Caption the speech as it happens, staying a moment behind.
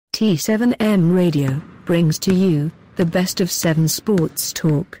7M Radio brings to you the best of 7 sports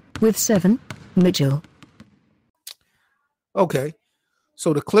talk with 7 Mitchell. Okay,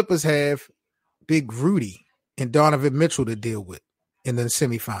 so the Clippers have Big Rudy and Donovan Mitchell to deal with in the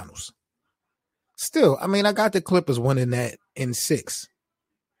semifinals. Still, I mean, I got the Clippers winning that in 6.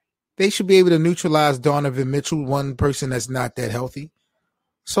 They should be able to neutralize Donovan Mitchell, one person that's not that healthy.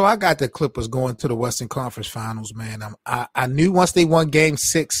 So I got the Clippers going to the Western Conference Finals, man. I knew once they won Game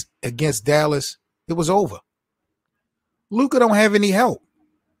 6 against Dallas, it was over. Luka don't have any help.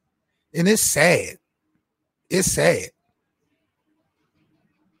 And it's sad. It's sad.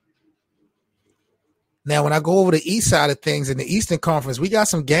 Now, when I go over the east side of things in the Eastern Conference, we got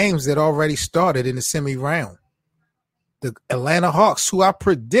some games that already started in the semi-round. The Atlanta Hawks, who I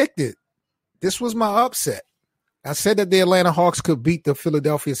predicted, this was my upset. I said that the Atlanta Hawks could beat the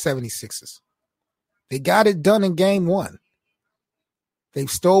Philadelphia 76ers. They got it done in Game 1. They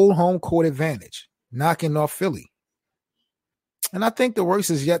stole home court advantage, knocking off Philly. And I think the worst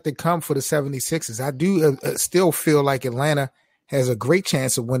is yet to come for the 76ers. I do still feel like Atlanta has a great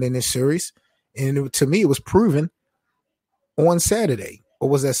chance of winning this series. And to me, it was proven on Saturday. Or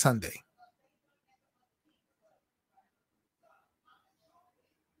was that Sunday?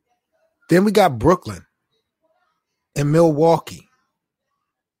 Then we got Brooklyn and Milwaukee.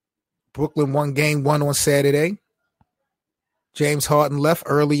 Brooklyn won Game 1 on Saturday. James Harden left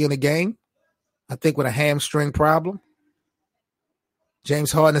early in the game, I think with a hamstring problem.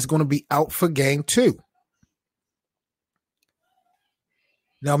 James Harden is going to be out for Game 2.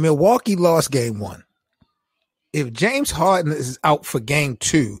 Now, Milwaukee lost Game 1. If James Harden is out for Game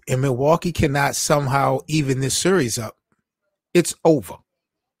 2 and Milwaukee cannot somehow even this series up, it's over.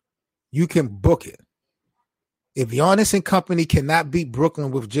 You can book it. If Giannis and company cannot beat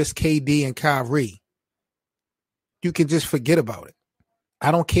Brooklyn with just KD and Kyrie, you can just forget about it.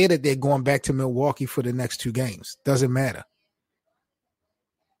 I don't care that they're going back to Milwaukee for the next 2 games. Doesn't matter.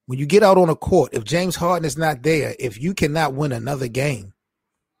 When you get out on a court, if James Harden is not there, if you cannot win another game,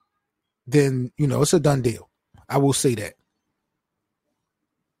 then, it's a done deal. I will say that.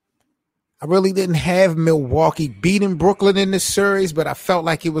 I really didn't have Milwaukee beating Brooklyn in this series, but I felt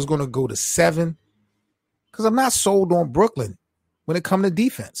like it was going to go to 7. Because I'm not sold on Brooklyn when it comes to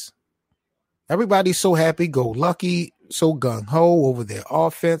defense. Everybody's so happy-go-lucky, so gung-ho over their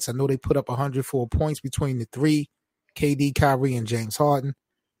offense. I know they put up 104 points between the 3, KD, Kyrie, and James Harden.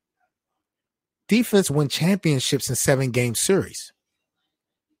 Defense win championships in 7-game series.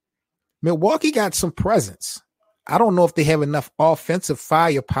 Milwaukee got some presence. I don't know if they have enough offensive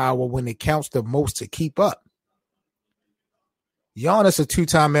firepower when it counts the most to keep up. Giannis, a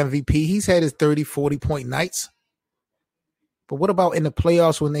 2-time MVP. He's had his 30, 40-point nights. But what about in the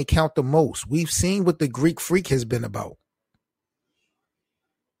playoffs when they count the most? We've seen what the Greek Freak has been about.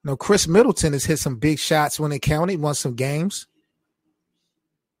 Chris Middleton has hit some big shots when it counted, won some games.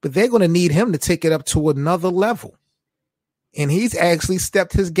 But they're going to need him to take it up to another level. And he's actually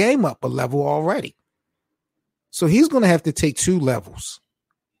stepped his game up a level already. So he's going to have to take 2 levels.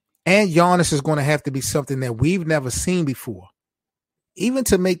 And Giannis is going to have to be something that we've never seen before, even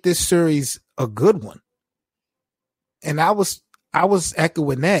to make this series a good one. And I was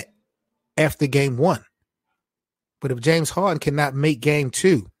echoing that after Game 1. But if James Harden cannot make Game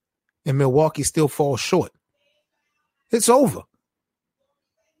 2 and Milwaukee still falls short, it's over.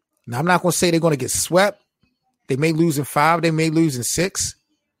 Now, I'm not going to say they're going to get swept. They may lose in 5. They may lose in 6.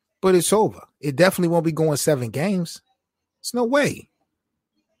 But it's over. It definitely won't be going 7 games. There's no way.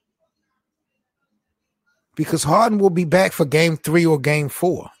 Because Harden will be back for Game 3 or Game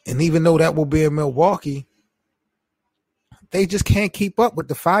 4. And even though that will be in Milwaukee, they just can't keep up with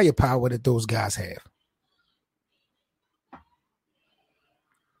the firepower that those guys have.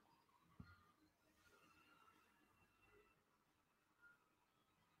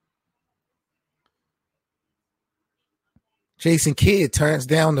 Jason Kidd turns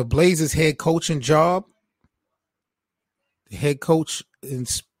down the Blazers head coaching job. The head coach in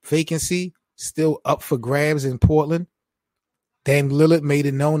vacancy still up for grabs in Portland. Dame Lillard made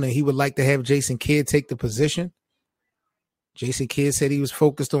it known that he would like to have Jason Kidd take the position. Jason Kidd said he was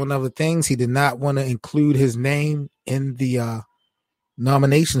focused on other things. He did not want to include his name in the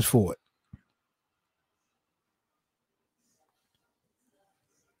nominations for it.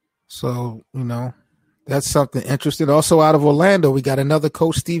 So, that's something interesting. Also out of Orlando, we got another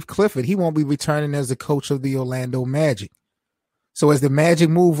coach, Steve Clifford. He won't be returning as the coach of the Orlando Magic. So as the Magic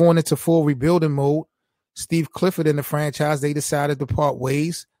move on into full rebuilding mode, Steve Clifford and the franchise, they decided to part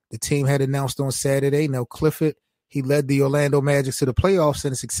ways. The team had announced on Saturday. Now Clifford, he led the Orlando Magic to the playoffs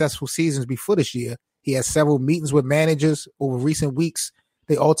in successful seasons before this year. He had several meetings with managers over recent weeks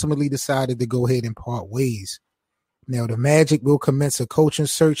they ultimately decided to go ahead and part ways. Now, the Magic will commence a coaching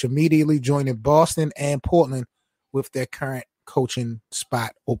search immediately, joining Boston and Portland with their current coaching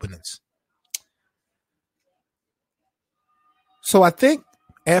spot openings. So I think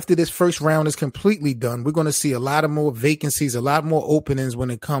after this first round is completely done, we're going to see a lot of more vacancies, a lot more openings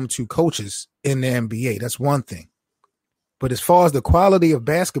when it comes to coaches in the NBA. That's one thing. But as far as the quality of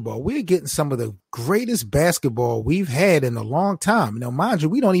basketball, we're getting some of the greatest basketball we've had in a long time. Now, mind you,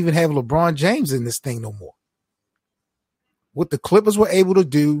 we don't even have LeBron James in this thing no more. What the Clippers were able to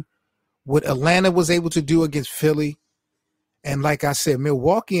do, what Atlanta was able to do against Philly, and like I said,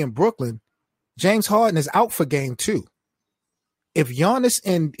 Milwaukee and Brooklyn, James Harden is out for game 2. If Giannis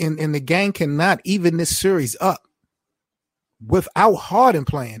and the gang cannot even this series up without Harden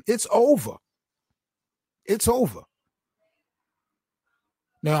playing, it's over. It's over.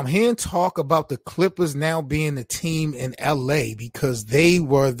 Now, I'm hearing talk about the Clippers now being the team in LA because they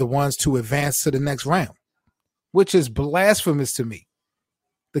were the ones to advance to the next round, which is blasphemous to me.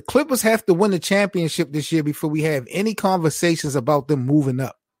 The Clippers have to win the championship this year before we have any conversations about them moving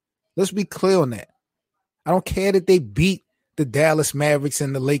up. Let's be clear on that. I don't care that they beat the Dallas Mavericks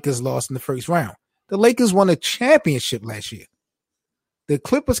and the Lakers lost in the first round. The Lakers won a championship last year. The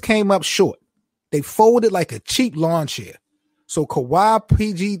Clippers came up short. They folded like a cheap lawn chair. So Kawhi,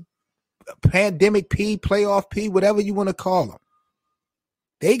 PG, Pandemic P, Playoff P, whatever you want to call them,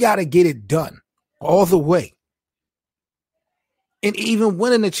 they got to get it done all the way. And even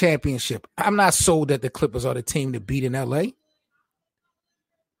winning the championship, I'm not sold that the Clippers are the team to beat in LA.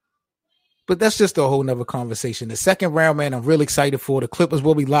 But that's just a whole nother conversation. The second round, man, I'm really excited for. The Clippers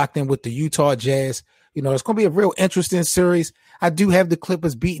will be locked in with the Utah Jazz. You know, it's going to be a real interesting series. I do have the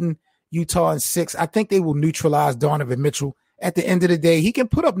Clippers beating Utah in 6. I think they will neutralize Donovan Mitchell. At the end of the day, he can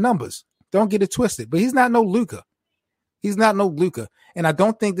put up numbers. Don't get it twisted. But he's not no Luka. He's not no Luka. And I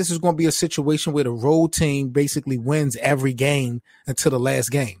don't think this is going to be a situation where the road team basically wins every game until the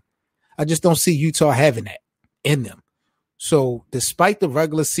last game. I just don't see Utah having that in them. So despite the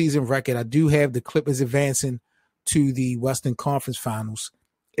regular season record, I do have the Clippers advancing to the Western Conference Finals.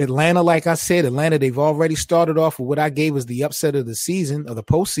 Atlanta, like I said, they've already started off with what I gave as the upset of the season, or the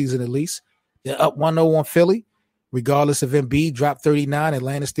postseason at least. They're up 1-0 on Philly. Regardless of Embiid dropped 39,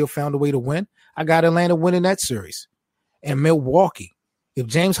 Atlanta still found a way to win. I got Atlanta winning that series. And Milwaukee, if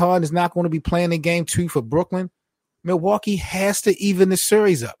James Harden is not going to be playing in game 2 for Brooklyn, Milwaukee has to even the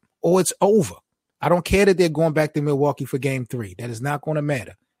series up or it's over. I don't care that they're going back to Milwaukee for game 3. That is not going to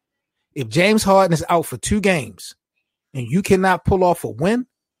matter. If James Harden is out for 2 games and you cannot pull off a win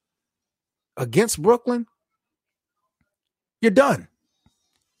against Brooklyn, you're done.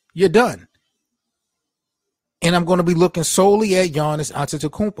 You're done. And I'm going to be looking solely at Giannis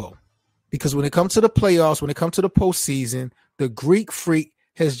Antetokounmpo because when it comes to the playoffs, when it comes to the postseason, the Greek freak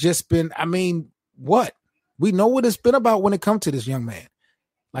has just been, what? We know what it's been about when it comes to this young man.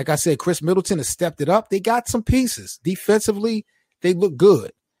 Like I said, Chris Middleton has stepped it up. They got some pieces. Defensively, they look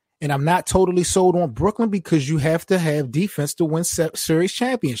good. And I'm not totally sold on Brooklyn because you have to have defense to win series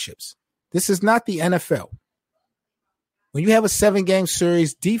championships. This is not the NFL. When you have a 7-game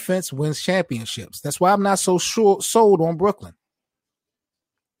series, defense wins championships. That's why I'm not so sold on Brooklyn.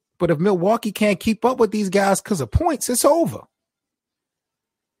 But if Milwaukee can't keep up with these guys because of points, it's over.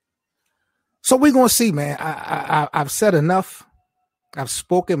 So we're going to see, man. I've said enough. I've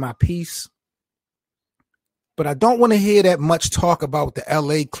spoken my piece. But I don't want to hear that much talk about the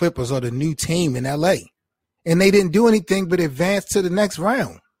LA Clippers or the new team in LA. And they didn't do anything but advance to the next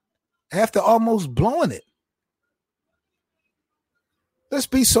round after almost blowing it. Let's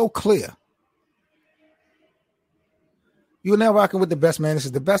be so clear. You're now rocking with the best, man. This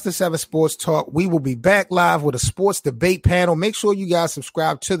is the Best of 7 Sports Talk. We will be back live with a sports debate panel. Make sure you guys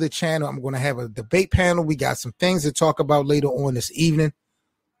subscribe to the channel. I'm going to have a debate panel. We got some things to talk about later on this evening.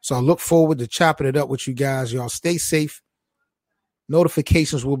 So I look forward to chopping it up with you guys. Y'all stay safe.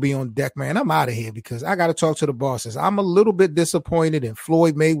 Notifications will be on deck, man. I'm out of here because I got to talk to the bosses. I'm a little bit disappointed in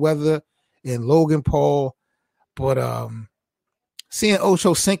Floyd Mayweather and Logan Paul, but seeing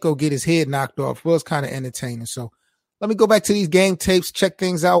Ocho Cinco get his head knocked off was kind of entertaining. So let me go back to these game tapes, check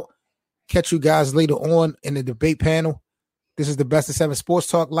things out. Catch you guys later on in the debate panel. This is the Best of 7 Sports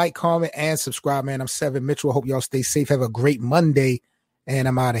Talk. Like, comment, and subscribe, man. I'm 7 Mitchell. I hope y'all stay safe. Have a great Monday. And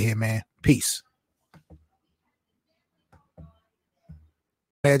I'm out of here, man. Peace.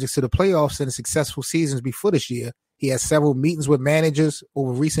 Magic to the playoffs and the successful seasons before this year. He had several meetings with managers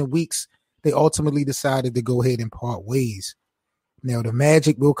over recent weeks. They ultimately decided to go ahead and part ways. Now, the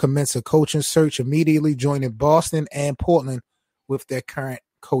Magic will commence a coaching search immediately, joining Boston and Portland with their current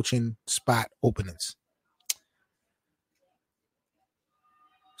coaching spot openings.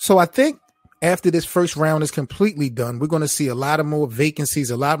 So I think after this first round is completely done, we're going to see a lot of more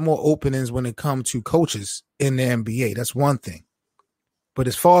vacancies, a lot more openings when it comes to coaches in the NBA. That's one thing. But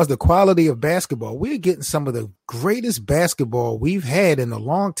as far as the quality of basketball, we're getting some of the greatest basketball we've had in a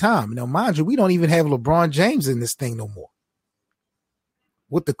long time. Now, mind you, we don't even have LeBron James in this thing no more.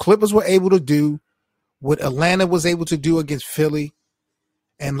 What the Clippers were able to do, what Atlanta was able to do against Philly,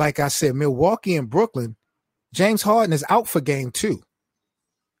 and like I said, Milwaukee and Brooklyn, James Harden is out for game 2.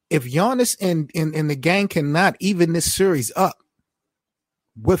 If Giannis and the gang cannot even this series up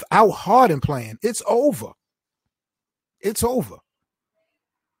without Harden playing, it's over. It's over.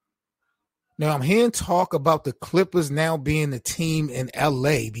 Now, I'm hearing talk about the Clippers now being the team in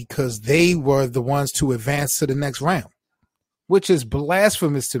LA because they were the ones to advance to the next round, which is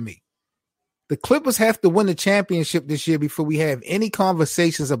blasphemous to me. The Clippers have to win the championship this year before we have any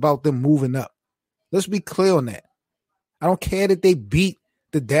conversations about them moving up. Let's be clear on that. I don't care that they beat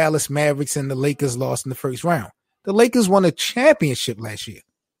the Dallas Mavericks and the Lakers lost in the first round. The Lakers won a championship last year.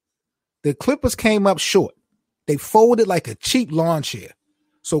 The Clippers came up short. They folded like a cheap lawn chair.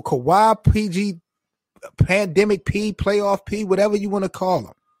 So Kawhi, PG, Pandemic P, Playoff P, whatever you want to call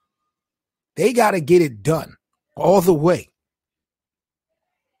them, they got to get it done all the way.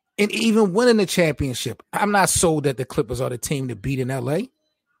 And even winning the championship, I'm not sold that the Clippers are the team to beat in LA.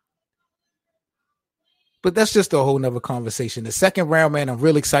 But that's just a whole nother conversation. The second round, man, I'm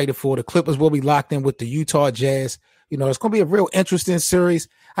really excited for. The Clippers will be locked in with the Utah Jazz. You know, it's going to be a real interesting series.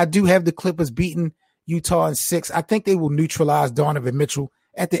 I do have the Clippers beating Utah in 6. I think they will neutralize Donovan Mitchell.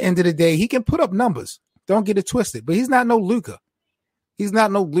 At the end of the day, he can put up numbers. Don't get it twisted. But he's not no Luka. He's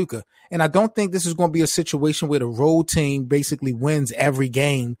not no Luka. And I don't think this is going to be a situation where the road team basically wins every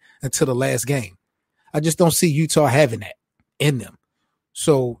game until the last game. I just don't see Utah having that in them.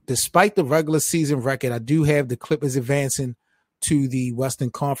 So despite the regular season record, I do have the Clippers advancing to the Western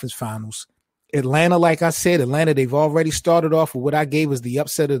Conference Finals. Atlanta, like I said, they've already started off with what I gave as the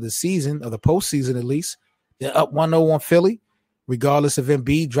upset of the season, or the postseason at least. They're up 1-0 on Philly. Regardless of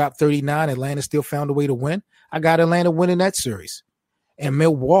Embiid dropped 39, Atlanta still found a way to win. I got Atlanta winning that series. And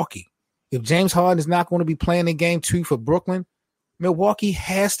Milwaukee, if James Harden is not going to be playing in game 2 for Brooklyn, Milwaukee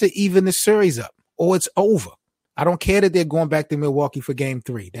has to even the series up or it's over. I don't care that they're going back to Milwaukee for game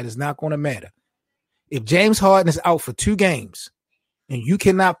 3. That is not going to matter. If James Harden is out for 2 games and you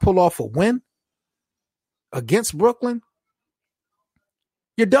cannot pull off a win against Brooklyn,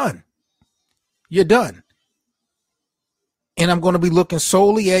 you're done. You're done. And I'm going to be looking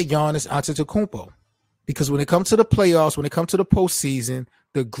solely at Giannis Antetokounmpo because when it comes to the playoffs, when it comes to the postseason,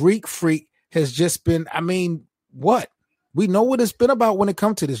 the Greek freak has just been, what? We know what it's been about when it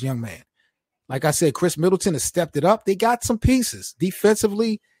comes to this young man. Like I said, Chris Middleton has stepped it up. They got some pieces.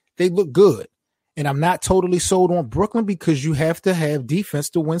 Defensively, they look good. And I'm not totally sold on Brooklyn because you have to have defense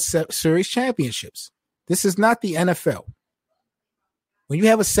to win series championships. This is not the NFL. When you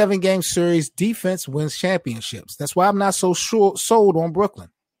have a 7-game series, defense wins championships. That's why I'm not so sold on Brooklyn.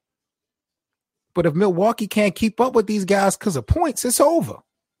 But if Milwaukee can't keep up with these guys because of points, it's over.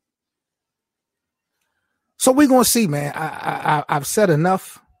 So we're going to see, man. I've said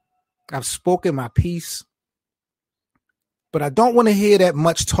enough. I've spoken my piece. But I don't want to hear that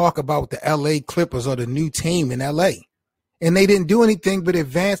much talk about the LA Clippers or the new team in LA. And they didn't do anything but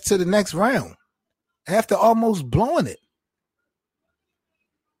advance to the next round after almost blowing it.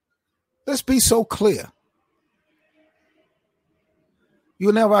 Let's be so clear.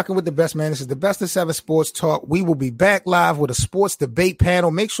 You're now rocking with the best, man. This is the Best of 7 Sports Talk. We will be back live with a sports debate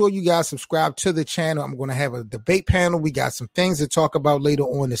panel. Make sure you guys subscribe to the channel. I'm going to have a debate panel. We got some things to talk about later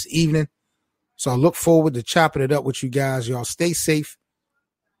on this evening. So I look forward to chopping it up with you guys. Y'all stay safe.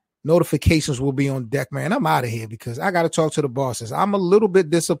 Notifications will be on deck, man. I'm out of here because I got to talk to the bosses. I'm a little bit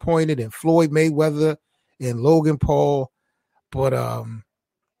disappointed in Floyd Mayweather and Logan Paul, but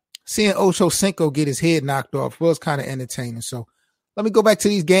seeing Ocho Cinco get his head knocked off was kind of entertaining. So let me go back to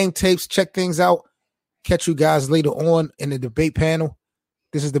these game tapes, check things out. Catch you guys later on in the debate panel.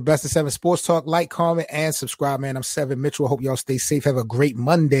 This is the Best of 7 Sports Talk. Like, comment, and subscribe, man. I'm 7 Mitchell. I hope y'all stay safe. Have a great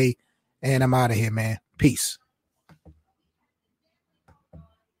Monday. And I'm out of here, man. Peace.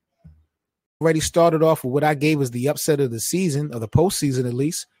 Already started off with what I gave as the upset of the season, or the postseason at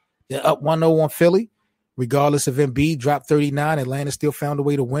least. They're up 1-0 on Philly. Regardless of Embiid dropped 39, Atlanta still found a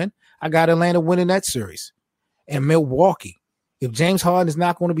way to win. I got Atlanta winning that series. And Milwaukee, if James Harden is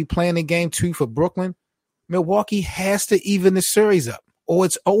not going to be playing in game 2 for Brooklyn, Milwaukee has to even the series up or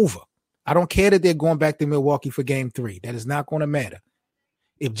it's over. I don't care that they're going back to Milwaukee for game 3. That is not going to matter.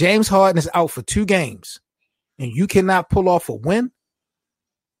 If James Harden is out for 2 games and you cannot pull off a win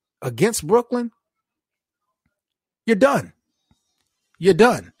against Brooklyn, you're done. you're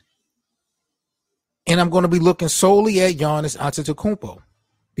done. And I'm going to be looking solely at Giannis Antetokounmpo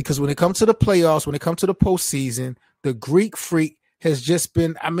because when it comes to the playoffs, when it comes to the postseason, the Greek freak has just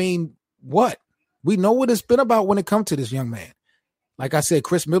been, what? We know what it's been about when it comes to this young man. Like I said,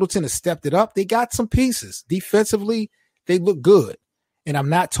 Chris Middleton has stepped it up. They got some pieces. Defensively, they look good. And I'm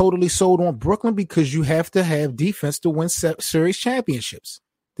not totally sold on Brooklyn because you have to have defense to win series championships.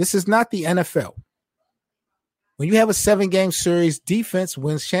 This is not the NFL. When you have a 7-game series, defense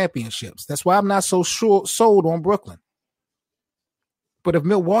wins championships. That's why I'm not so sold on Brooklyn. But if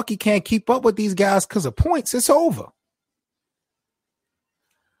Milwaukee can't keep up with these guys because of points, it's over.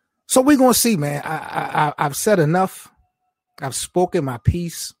 So we're going to see, man. I've said enough. I've spoken my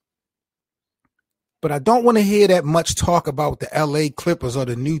piece. But I don't want to hear that much talk about the LA Clippers or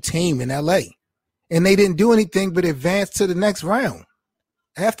the new team in LA. And they didn't do anything but advance to the next round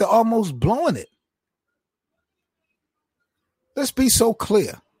after almost blowing it. Let's be so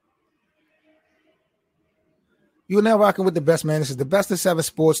clear. You're now rocking with the best, man. This is the Best of 7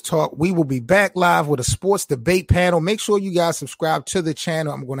 Sports Talk. We will be back live with a sports debate panel. Make sure you guys subscribe to the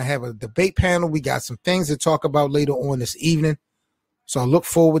channel. I'm going to have a debate panel. We got some things to talk about later on this evening. So I look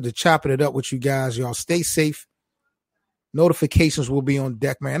forward to chopping it up with you guys. Y'all stay safe. Notifications will be on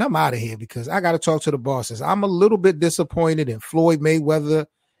deck, man. I'm out of here because I got to talk to the bosses. I'm a little bit disappointed in Floyd Mayweather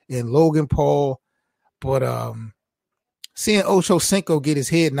and Logan Paul, but seeing Ocho Cinco get his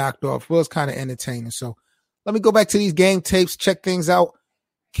head knocked off was kind of entertaining. So let me go back to these game tapes, check things out.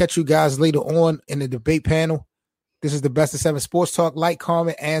 Catch you guys later on in the debate panel. This is the Best of 7 Sports Talk. Like,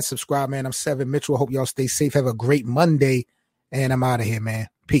 comment, and subscribe, man. I'm Seven Mitchell. I hope y'all stay safe. Have a great Monday. And I'm out of here, man.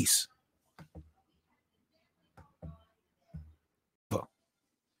 Peace.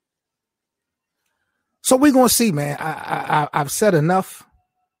 So we're going to see, man. I've said enough.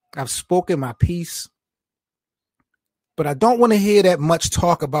 I've spoken my piece. But I don't want to hear that much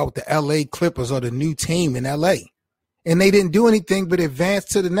talk about the LA Clippers or the new team in LA. And they didn't do anything but advance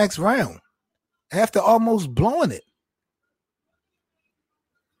to the next round after almost blowing it.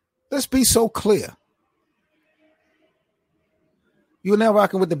 Let's be so clear. You're now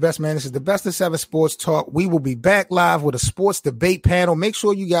rocking with the best, man. This is the Best of 7 Sports Talk. We will be back live with a sports debate panel. Make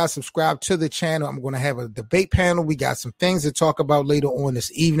sure you guys subscribe to the channel. I'm going to have a debate panel. We got some things to talk about later on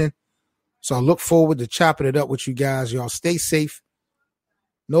this evening. So I look forward to chopping it up with you guys. Y'all stay safe.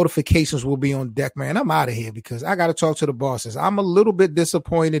 Notifications will be on deck, man. I'm out of here because I got to talk to the bosses. I'm a little bit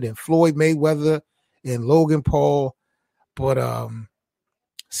disappointed in Floyd Mayweather and Logan Paul, but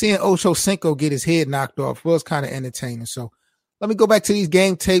seeing Ocho Cinco get his head knocked off was kind of entertaining. So let me go back to these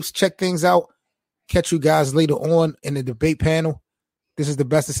game tapes, check things out. Catch you guys later on in the debate panel. This is the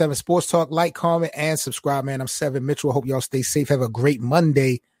Best of 7 Sports Talk. Like, comment, and subscribe, man. I'm Seven Mitchell. I hope y'all stay safe. Have a great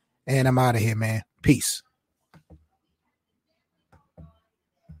Monday. And I'm out of here, man. Peace.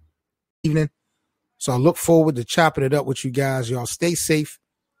 Evening. So I look forward to chopping it up with you guys. Y'all stay safe.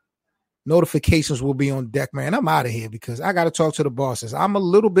 Notifications will be on deck, man. I'm out of here because I got to talk to the bosses. I'm a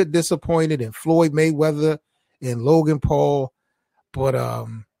little bit disappointed in Floyd Mayweather and Logan Paul, but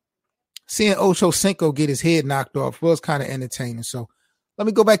seeing Ocho Cinco get his head knocked off was kind of entertaining. So let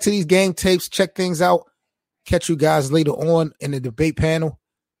me go back to these game tapes, check things out. Catch you guys later on in the debate panel.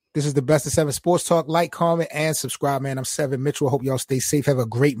 This is the Best of 7 Sports Talk. Like, comment, and subscribe, man. I'm Seven Mitchell. I hope y'all stay safe. Have a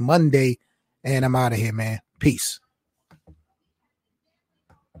great Monday. And I'm out of here, man. Peace.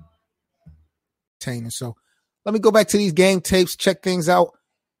 So let me go back to these game tapes, check things out.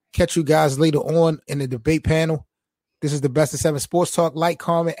 Catch you guys later on in the debate panel. This is the Best of 7 Sports Talk. Like,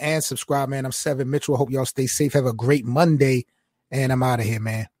 comment, and subscribe, man. I'm Seven Mitchell. I hope y'all stay safe. Have a great Monday. And I'm out of here,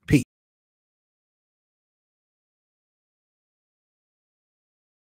 man.